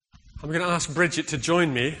I'm going to ask Bridget to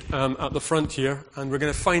join me at the front here, and we're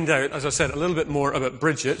going to find out, as I said, a little bit more about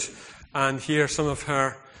Bridget and hear some of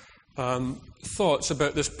her thoughts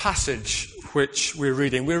about this passage which we're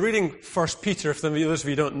reading. We're reading 1 Peter, if those of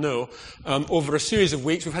you don't know, over a series of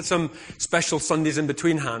weeks. We've had some special Sundays in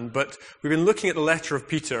between hand, but we've been looking at the letter of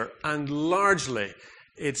Peter, and largely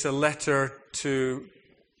it's a letter to,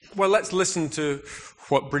 well, let's listen to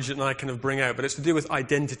what Bridget and I kind of bring out, but it's to do with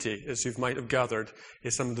identity, as you might have gathered,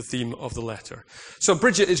 is some of the theme of the letter. So,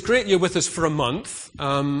 Bridget, it's great you're with us for a month,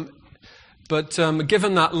 but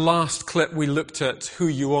given that last clip we looked at who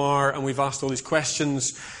you are, and we've asked all these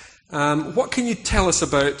questions, what can you tell us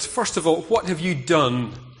about, first of all, what have you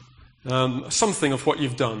done, something of what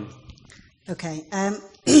you've done? Okay.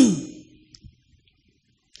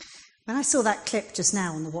 When I saw that clip just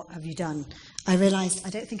now on the what have you done, I realised I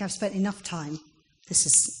don't think I've spent enough time. This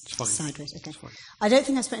is sideways, okay. I don't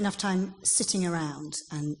think I've spent enough time sitting around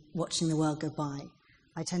and watching the world go by.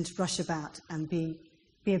 I tend to rush about and be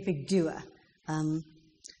a big doer. So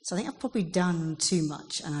I think I've probably done too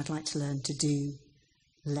much, and I'd like to learn to do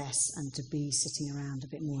less and to be sitting around a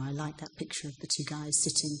bit more. I like that picture of the two guys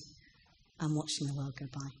sitting and watching the world go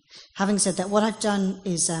by. Having said that, what I've done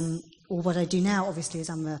is, or what I do now, obviously, is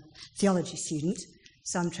I'm a theology student,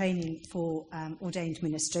 so I'm training for ordained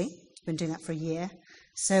ministry. I've been doing that for a year.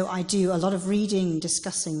 So I do a lot of reading,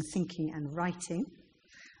 discussing, thinking, and writing.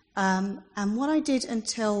 And what I did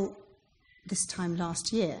until this time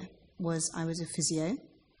last year was I was a physio,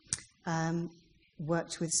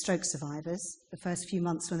 worked with stroke survivors the first few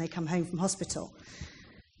months when they come home from hospital.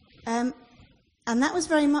 And that was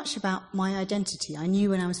very much about my identity. I knew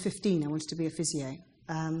when I was 15 I wanted to be a physio.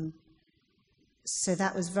 So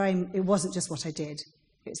that was it wasn't just what I did.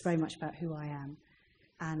 It was very much about who I am.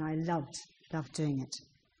 And I loved doing it.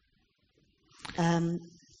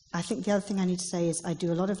 I think the other thing I need to say is I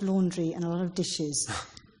do a lot of laundry and a lot of dishes,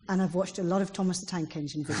 and I've watched a lot of Thomas the Tank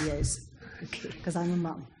Engine videos, because I'm a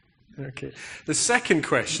mum. Okay. The second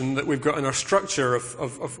question that we've got in our structure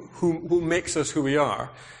of who makes us who we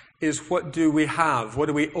are is, what do we have? What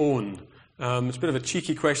do we own? It's a bit of a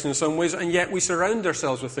cheeky question in some ways, and yet we surround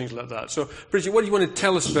ourselves with things like that. So, Bridget, what do you want to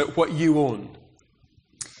tell us about what you own?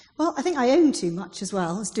 Well, I think I own too much as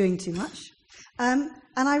well as doing too much. And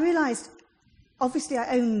I realised, obviously,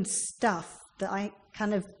 I own stuff that I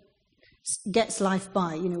kind of gets life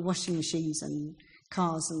by, washing machines and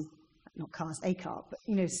cars and, not cars, a car, but,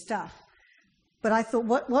 stuff. But I thought,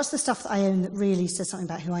 what's the stuff that I own that really says something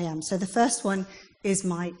about who I am? So the first one is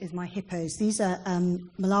my hippos. These are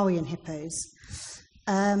Malawian hippos.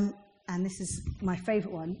 And this is my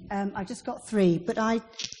favourite one. I just got 3, but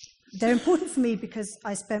they're important for me because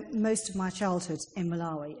I spent most of my childhood in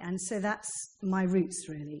Malawi, and so that's my roots,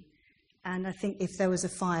 really. And I think if there was a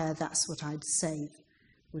fire, that's what I'd save,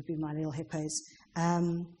 would be my little hippos.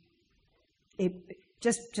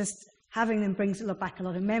 Just having them brings back a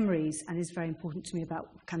lot of memories, and is very important to me about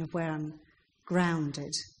kind of where I'm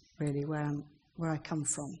grounded, really, where I come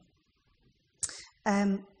from.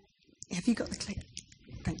 Have you got the clip?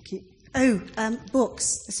 Thank you. Oh,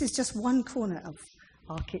 books. This is just one corner of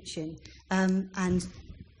our kitchen.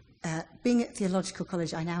 Being at theological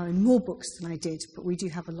college, I now own more books than I did, but we do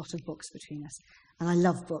have a lot of books between us. And I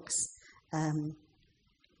love books. I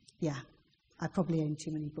probably own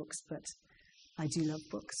too many books, but I do love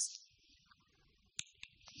books.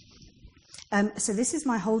 So this is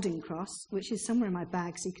my holding cross, which is somewhere in my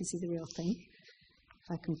bag, so you can see the real thing,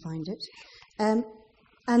 if I can find it. And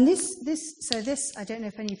this, I don't know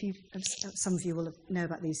if any of you, some of you will know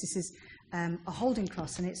about these. This is a holding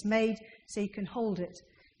cross, and it's made so you can hold it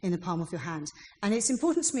in the palm of your hand. And it's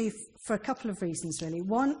important to me for a couple of reasons, really.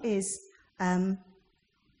 One is that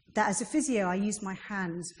as a physio, I use my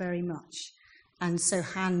hands very much, and so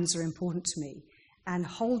hands are important to me. And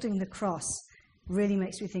holding the cross really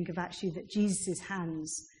makes me think of actually that Jesus'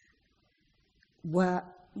 hands were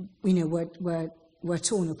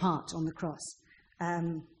torn apart on the cross.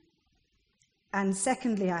 And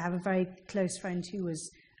secondly, I have a very close friend who was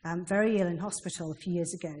very ill in hospital a few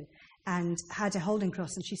years ago and had a holding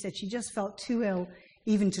cross, and she said she just felt too ill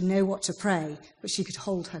even to know what to pray, but she could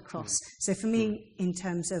hold her cross. So for me, in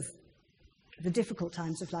terms of the difficult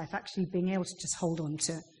times of life, actually being able to just hold on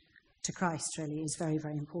to Christ really is very,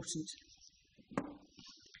 very important.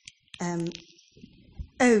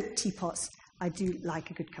 Teapots. I do like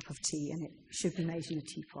a good cup of tea, and it should be made in a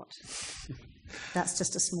teapot. That's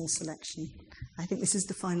just a small selection. I think this is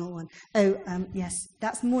the final one. Yes,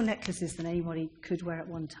 that's more necklaces than anybody could wear at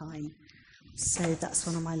one time. So that's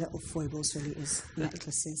one of my little foibles, really, is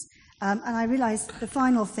necklaces. And I realised the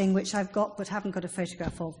final thing, which I've got but haven't got a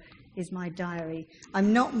photograph of, is my diary.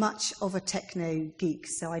 I'm not much of a techno geek,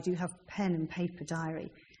 so I do have pen and paper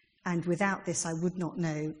diary. And without this, I would not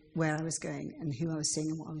know where I was going and who I was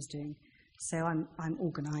seeing and what I was doing. So I'm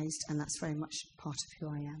organised, and that's very much part of who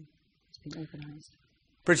I am, being organised.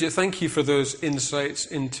 Bridget, thank you for those insights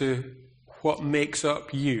into what makes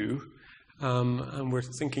up you. And we're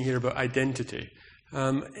thinking here about identity.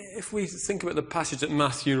 If we think about the passage that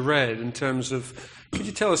Matthew read in terms of, could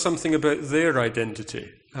you tell us something about their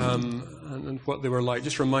identity and what they were like?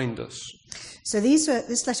 Just remind us. So this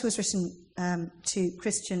letter was written to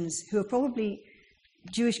Christians who are probably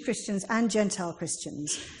Jewish Christians and Gentile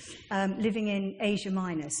Christians living in Asia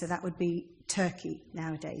Minor, so that would be Turkey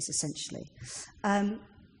nowadays, essentially.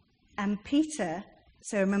 And Peter,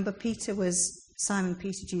 so remember Peter was Simon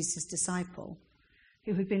Peter, Jesus' disciple,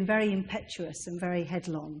 who had been very impetuous and very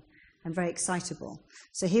headlong and very excitable.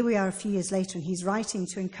 So here we are a few years later, and he's writing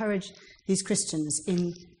to encourage these Christians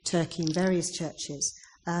in Turkey, in various churches,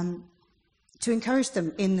 to encourage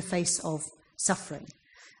them in the face of suffering.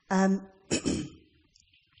 And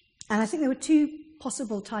I think there were two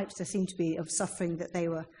possible types, there seemed to be, of suffering that they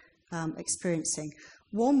were experiencing.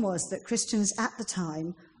 One was that Christians at the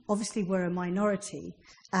time obviously were a minority,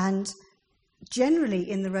 and generally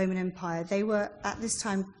in the Roman Empire, they were at this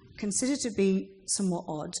time considered to be somewhat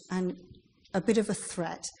odd and a bit of a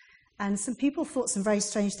threat. And some people thought some very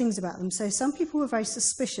strange things about them. So some people were very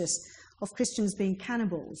suspicious of Christians being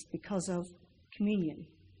cannibals because of communion.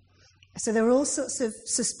 So there were all sorts of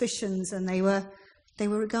suspicions, and they were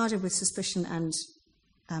regarded with suspicion and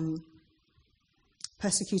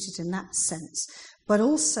persecuted in that sense. But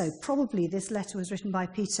also, probably this letter was written by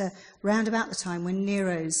Peter round about the time when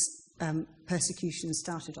Nero's persecution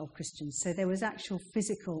started of Christians. So there was actual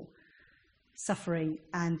physical suffering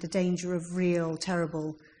and the danger of real,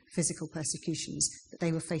 terrible physical persecutions that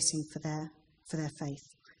they were facing for their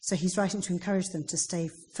faith. So he's writing to encourage them to stay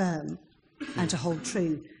firm and to hold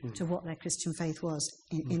true to what their Christian faith was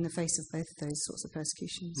in the face of both of those sorts of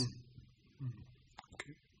persecutions.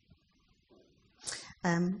 Okay.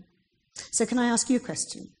 So can I ask you a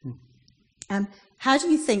question? How do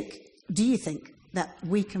you think that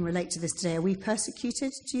we can relate to this today? Are we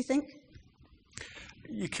persecuted, do you think?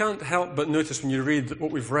 You can't help but notice when you read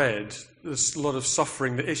what we've read, there's a lot of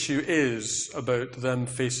suffering. The issue is about them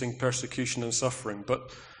facing persecution and suffering.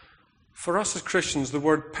 But for us as Christians, the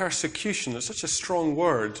word persecution is such a strong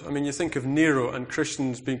word. I mean, you think of Nero and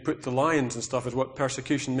Christians being put to lions and stuff is what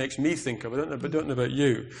persecution makes me think of. I don't know about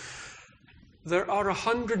you. There are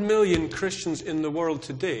 100 million Christians in the world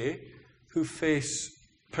today who face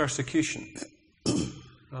persecution.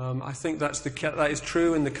 I think that is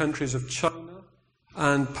true in the countries of China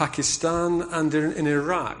and Pakistan and in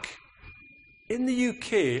Iraq. In the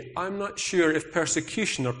UK, I'm not sure if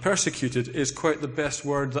persecution or persecuted is quite the best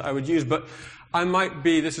word that I would use, but I might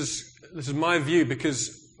be, this is my view,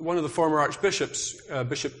 because one of the former archbishops,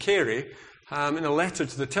 Bishop Carey, in a letter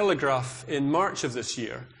to the Telegraph in March of this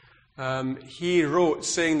year, he wrote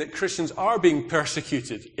saying that Christians are being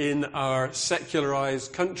persecuted in our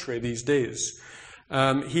secularized country these days.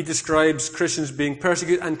 He describes Christians being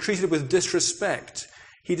persecuted and treated with disrespect.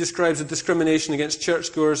 He describes the discrimination against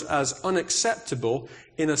churchgoers as unacceptable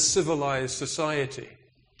in a civilized society.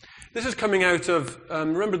 This is coming out of,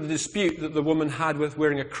 remember the dispute that the woman had with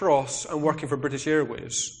wearing a cross and working for British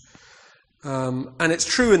Airways. And it's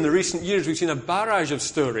true in the recent years we've seen a barrage of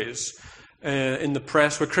stories in the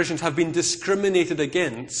press where Christians have been discriminated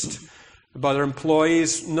against by their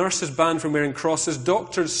employees, nurses banned from wearing crosses,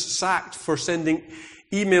 doctors sacked for sending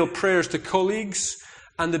email prayers to colleagues,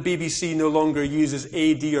 and the BBC no longer uses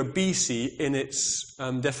AD or BC in its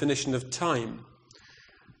definition of time.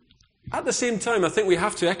 At the same time, I think we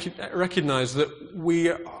have to recognize that we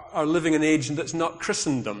are living in an age that's not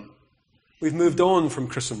Christendom. We've moved on from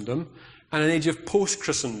Christendom and an age of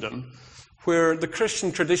post-Christendom, where the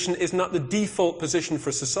Christian tradition is not the default position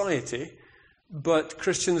for society, but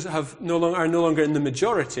Christians are no longer in the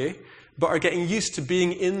majority, but are getting used to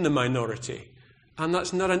being in the minority. And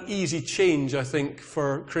that's not an easy change, I think,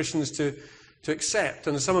 for Christians to accept.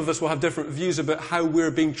 And some of us will have different views about how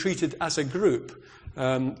we're being treated as a group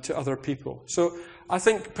to other people. So I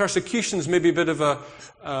think persecution is maybe a bit of a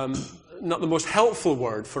not the most helpful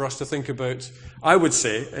word for us to think about, I would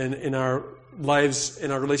say, in our lives,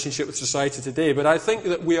 in our relationship with society today. But I think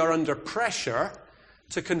that we are under pressure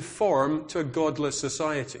to conform to a godless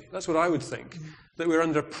society. That's what I would think. That we're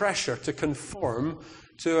under pressure to conform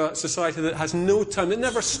to a society that has no time, that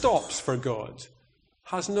never stops for God,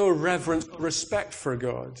 has no reverence or respect for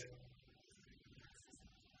God.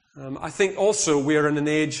 I think also we're in an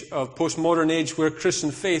age of postmodern age where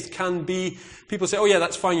Christian faith can be, people say, oh yeah,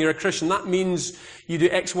 that's fine, you're a Christian. That means you do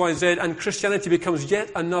X, Y, Z, and Christianity becomes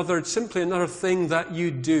yet simply another thing that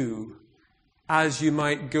you do, as you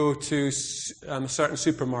might go to a certain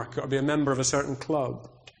supermarket or be a member of a certain club.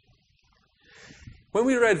 When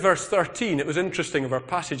we read verse 13, it was interesting of our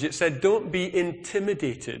passage, it said, don't be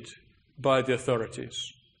intimidated by the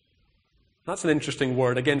authorities. That's an interesting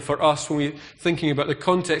word, again, for us when we're thinking about the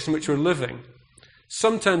context in which we're living.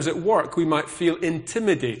 Sometimes at work we might feel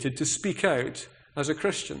intimidated to speak out as a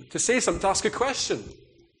Christian, to say something, to ask a question.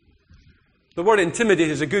 The word intimidate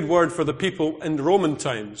is a good word for the people in the Roman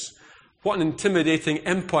times. What an intimidating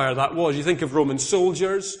empire that was. You think of Roman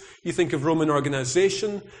soldiers, you think of Roman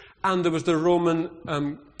organization, and there was the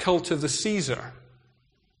Roman cult of the Caesar.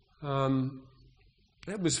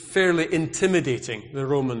 It was fairly intimidating, the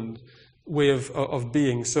Roman way of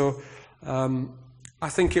being. So I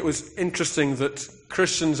think it was interesting that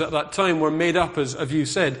Christians at that time were made up, as you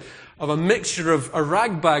said, of a mixture of a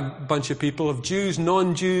ragbag bunch of people, of Jews,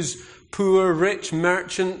 non-Jews, poor, rich,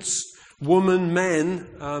 merchants, women, men,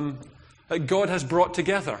 that God has brought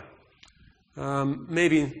together.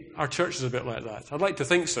 Maybe our church is a bit like that. I'd like to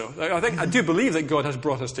think so. I do believe that God has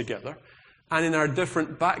brought us together, and in our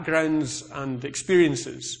different backgrounds and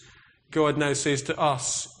experiences, God now says to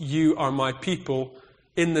us, you are my people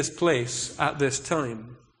in this place at this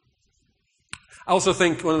time. I also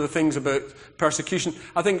think one of the things about persecution,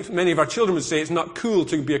 I think many of our children would say it's not cool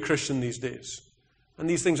to be a Christian these days. And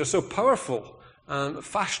these things are so powerful and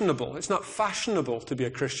fashionable. It's not fashionable to be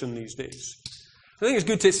a Christian these days. I think it's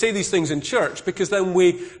good to say these things in church because then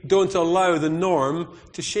we don't allow the norm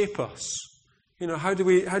to shape us. You know, how do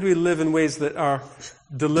we live in ways that are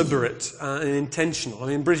deliberate and intentional? I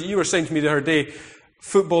mean, Bridget, you were saying to me the other day,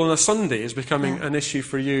 football on a Sunday is becoming an issue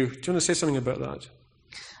for you. Do you want to say something about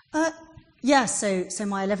that? Yeah, so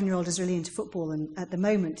my 11-year-old is really into football, and at the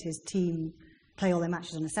moment his team play all their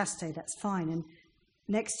matches on a Saturday. That's fine. And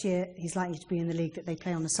next year he's likely to be in the league that they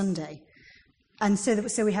play on a Sunday. And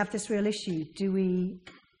so we have this real issue.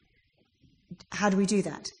 How do we do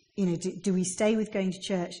that? You know, do we stay with going to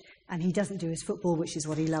church and he doesn't do his football, which is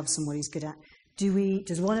what he loves and what he's good at?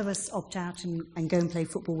 Does one of us opt out and go and play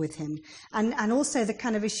football with him? And also the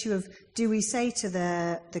kind of issue of, do we say to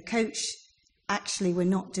the coach, actually we're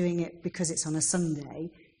not doing it because it's on a Sunday?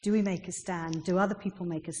 Do we make a stand? Do other people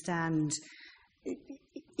make a stand?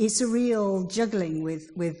 It's a real juggling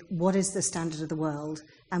with what is the standard of the world,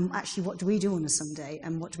 and actually what do we do on a Sunday,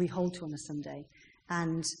 and what do we hold to on a Sunday?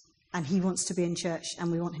 And he wants to be in church, and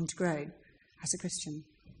we want him to grow as a Christian.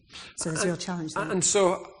 So there's a real challenge there. And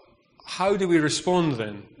so how do we respond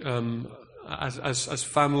then, as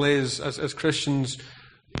families, as Christians,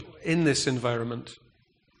 in this environment?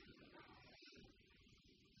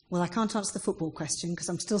 Well, I can't answer the football question because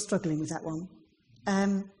I'm still struggling with that one.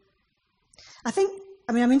 I'm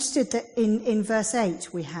interested that in verse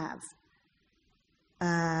 8 we have,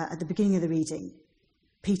 at the beginning of the reading,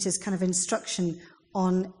 Peter's kind of instruction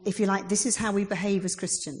on, if you like, this is how we behave as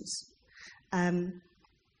Christians.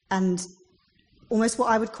 And almost what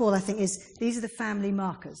I would call, I think, is these are the family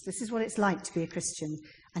markers. This is what it's like to be a Christian.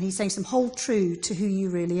 And he's saying hold true to who you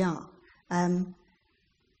really are. I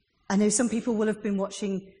know some people will have been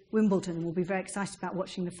watching Wimbledon and will be very excited about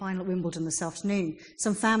watching the final at Wimbledon this afternoon.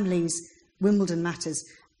 Some families, Wimbledon matters,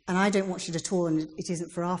 and I don't watch it at all, and it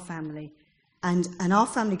isn't for our family. And our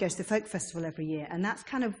family goes to the folk festival every year, and that's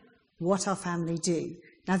kind of what our family do.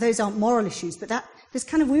 Now, those aren't moral issues, but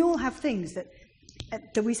we all have things that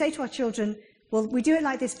we say to our children, well, we do it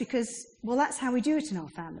like this because, well, that's how we do it in our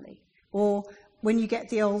family. Or when you get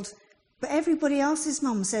the old, but everybody else's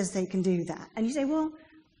mum says they can do that. And you say, well,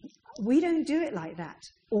 we don't do it like that,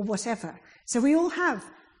 or whatever. So we all have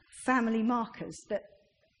family markers that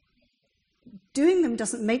doing them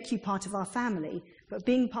doesn't make you part of our family, but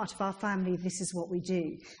being part of our family, this is what we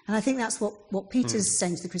do. And I think that's what Peter's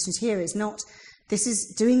saying to the Christians here is not, this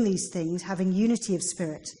is doing these things, having unity of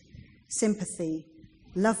spirit, sympathy,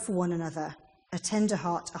 love for one another, a tender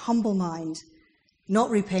heart, a humble mind, not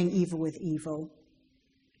repaying evil with evil,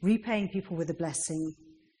 repaying people with a blessing,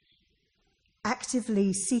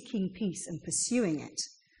 actively seeking peace and pursuing it.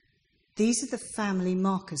 These are the family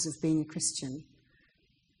markers of being a Christian.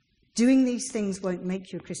 Doing these things won't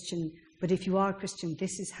make you a Christian, but if you are a Christian,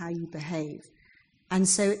 this is how you behave. And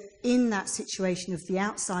so in that situation of the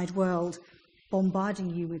outside world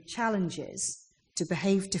bombarding you with challenges to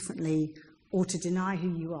behave differently or to deny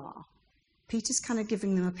who you are, Peter's kind of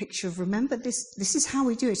giving them a picture of, remember, this is how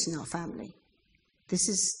we do it in our family. This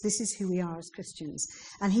is who we are as Christians.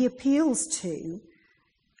 And he appeals to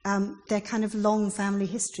their kind of long family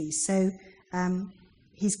histories. So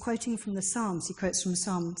he's quoting from the Psalms. He quotes from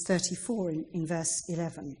Psalm 34 in verse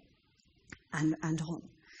 11 and on.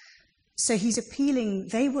 So he's appealing,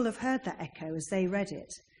 they will have heard that echo as they read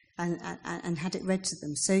it and had it read to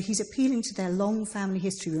them. So he's appealing to their long family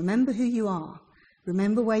history. Remember who you are.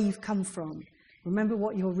 Remember where you've come from. Remember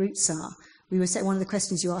what your roots are. We were saying one of the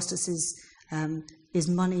questions you asked us is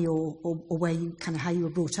money or where you kind of how you were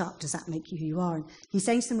brought up. Does that make you who you are? And he's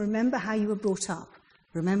saying to them, remember how you were brought up.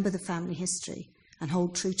 Remember the family history and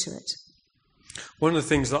hold true to it. One of the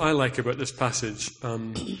things that I like about this passage,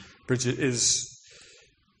 Bridget, is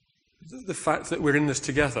the fact that we're in this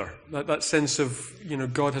together. That sense of,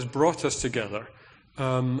 God has brought us together,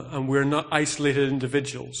 and we're not isolated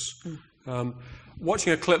individuals.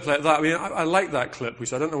 Watching a clip like that, I like that clip,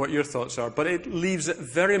 Lisa. I don't know what your thoughts are, but it leaves it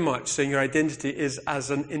very much saying your identity is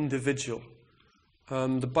as an individual.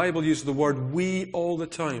 The Bible uses the word we all the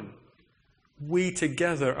time. We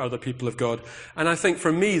together are the people of God. And I think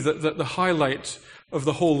for me that the highlight of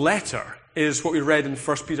the whole letter is what we read in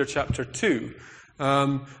 1 Peter chapter 2.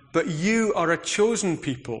 But you are a chosen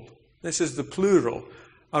people. This is the plural.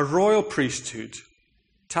 A royal priesthood,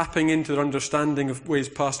 tapping into their understanding of ways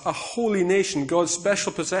past. A holy nation, God's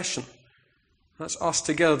special possession. That's us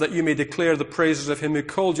together, that you may declare the praises of him who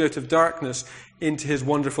called you out of darkness into his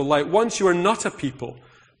wonderful light. Once you were not a people,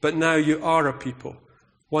 but now you are a people.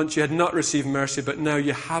 Once you had not received mercy, but now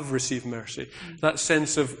you have received mercy. That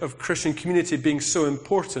sense of Christian community being so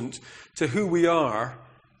important to who we are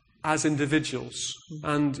as individuals.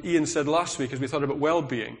 And Ian said last week, as we thought about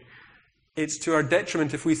well-being, it's to our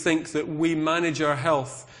detriment if we think that we manage our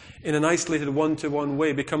health in an isolated one-to-one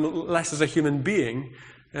way, become less as a human being,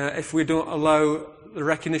 if we don't allow the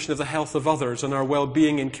recognition of the health of others and our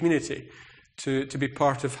well-being in community to be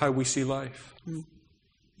part of how we see life.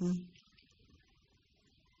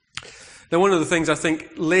 Now, one of the things I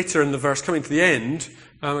think later in the verse, coming to the end,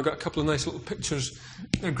 I've got a couple of nice little pictures.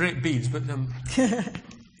 They're great beads, but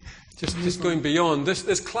just going beyond.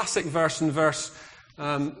 This classic verse in verse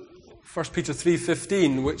 1 Peter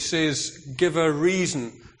 3:15, which says, give a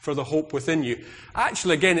reason for the hope within you.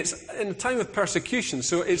 Actually, again, it's in a time of persecution,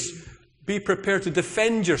 so it's be prepared to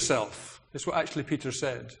defend yourself. That's what actually Peter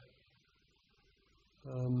said.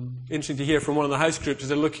 Interesting to hear from one of the house groups as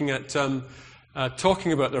they're looking at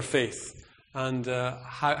talking about their faith and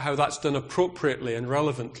how that's done appropriately and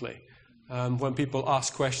relevantly when people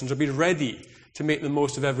ask questions, or be ready to make the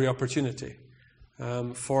most of every opportunity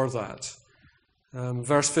for that.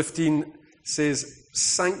 Verse 15 says,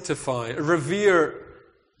 sanctify, revere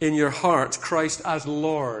in your heart Christ as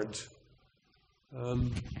Lord.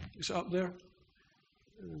 Is it up there?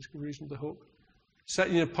 There's a reason to hope.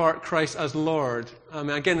 Setting apart Christ as Lord.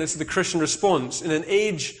 Again, this is the Christian response. In an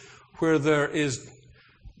age where there is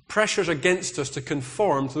pressures against us to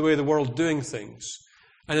conform to the way the world's doing things.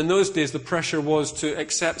 And in those days, the pressure was to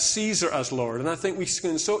accept Caesar as Lord. And I think we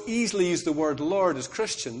can so easily use the word Lord as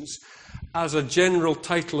Christians as a general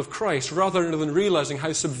title of Christ, rather than realizing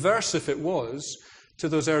how subversive it was to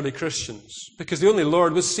those early Christians. Because the only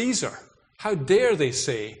Lord was Caesar. How dare they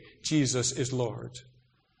say Jesus is Lord?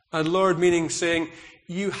 And Lord meaning saying,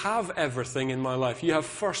 you have everything in my life. You have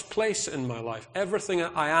first place in my life. Everything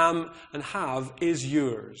I am and have is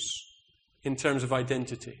yours in terms of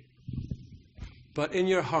identity. But in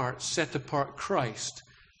your heart, set apart Christ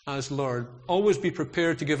as Lord. Always be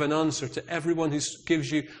prepared to give an answer to everyone who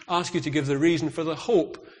asks you to give the reason for the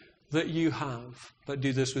hope that you have. But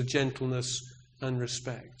do this with gentleness and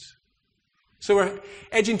respect. So we're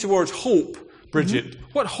edging towards hope, Bridget.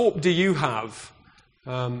 Mm-hmm. What hope do you have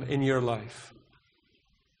in your life?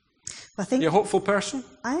 I think you're a hopeful person?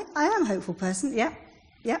 I am a hopeful person, yeah.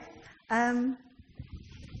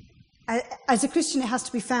 As a Christian, it has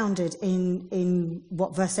to be founded in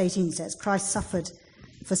what verse 18 says. Christ suffered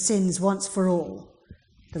for sins once for all,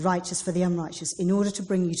 the righteous for the unrighteous, in order to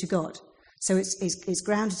bring you to God. So it's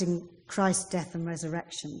grounded in Christ's death and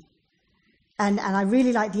resurrection. And I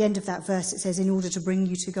really like the end of that verse. It says, in order to bring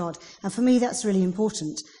you to God. And for me, that's really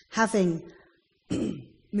important. Having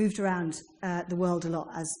moved around the world a lot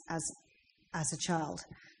as a child.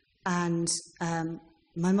 And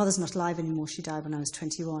my mother's not alive anymore. She died when I was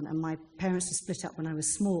 21. And my parents were split up when I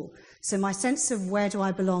was small. So my sense of where do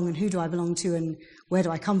I belong and who do I belong to and where do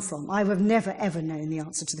I come from, I have never, ever known the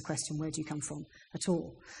answer to the question, where do you come from, at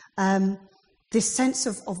all. This sense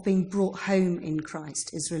of being brought home in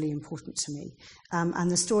Christ is really important to me.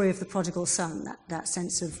 And the story of the prodigal son, that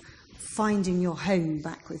sense of finding your home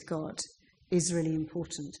back with God, is really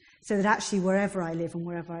important. So that actually wherever I live and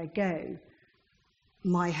wherever I go,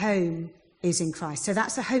 my home is in Christ. So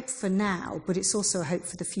that's a hope for now, but it's also a hope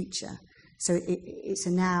for the future. So it's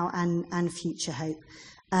a now and future hope.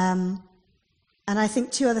 And I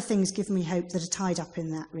think two other things give me hope that are tied up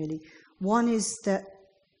in that, really. One is that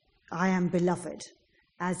I am beloved,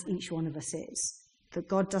 as each one of us is. That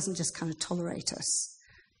God doesn't just kind of tolerate us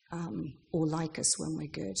or like us when we're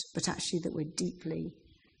good, but actually that we're deeply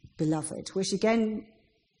beloved, which again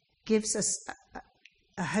gives us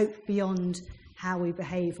a hope beyond how we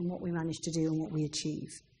behave and what we manage to do and what we achieve.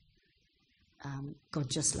 God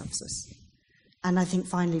just loves us. And I think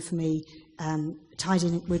finally for me, tied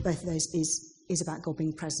in with both of those is about God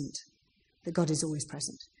being present, that God is always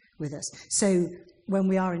present with us. So when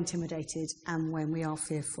we are intimidated and when we are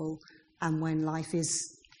fearful and when life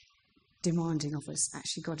is demanding of us,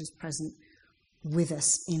 actually God is present with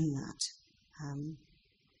us in that.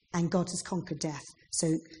 And God has conquered death.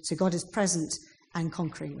 So God is present and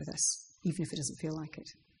conquering with us, even if it doesn't feel like it.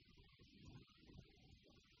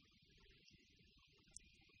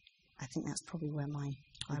 I think that's probably where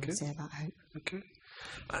I would say about hope. Okay.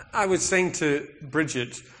 I was saying to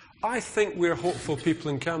Bridget, I think we're hopeful people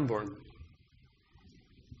in Camborne.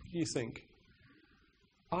 What do you think?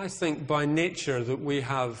 I think by nature that we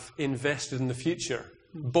have invested in the future,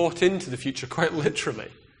 bought into the future quite literally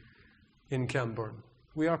in Camborne.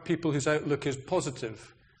 We are people whose outlook is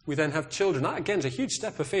positive. We then have children. That, again, is a huge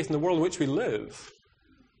step of faith in the world in which we live.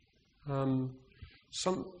 In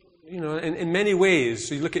many ways,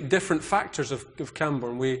 so you look at different factors of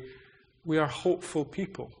Camborne, we are hopeful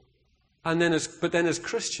people. But then as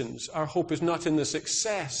Christians, our hope is not in the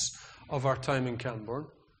success of our time in Camborne,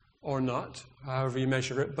 or not, however you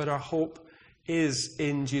measure it, but our hope is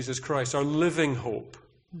in Jesus Christ, our living hope.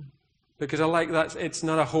 Because I like that it's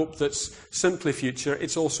not a hope that's simply future,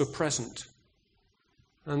 it's also present.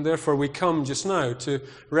 And therefore we come just now to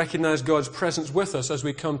recognize God's presence with us as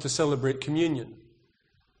we come to celebrate communion.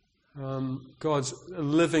 God's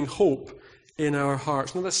living hope in our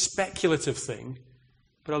hearts. Not a speculative thing,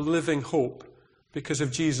 but a living hope because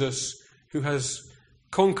of Jesus, who has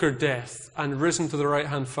conquered death and risen to the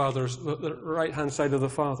right-hand side of the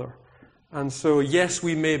Father. And so, yes,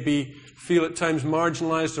 we may feel at times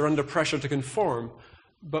marginalized or under pressure to conform,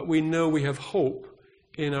 but we know we have hope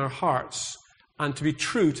in our hearts, and to be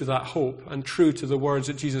true to that hope and true to the words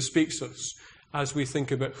that Jesus speaks to us as we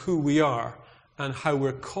think about who we are and how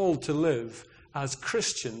we're called to live as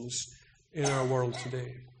Christians in our world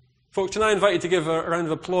today. Folks, can I invite you to give a round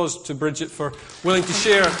of applause to Bridget for willing to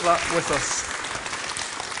share that with us.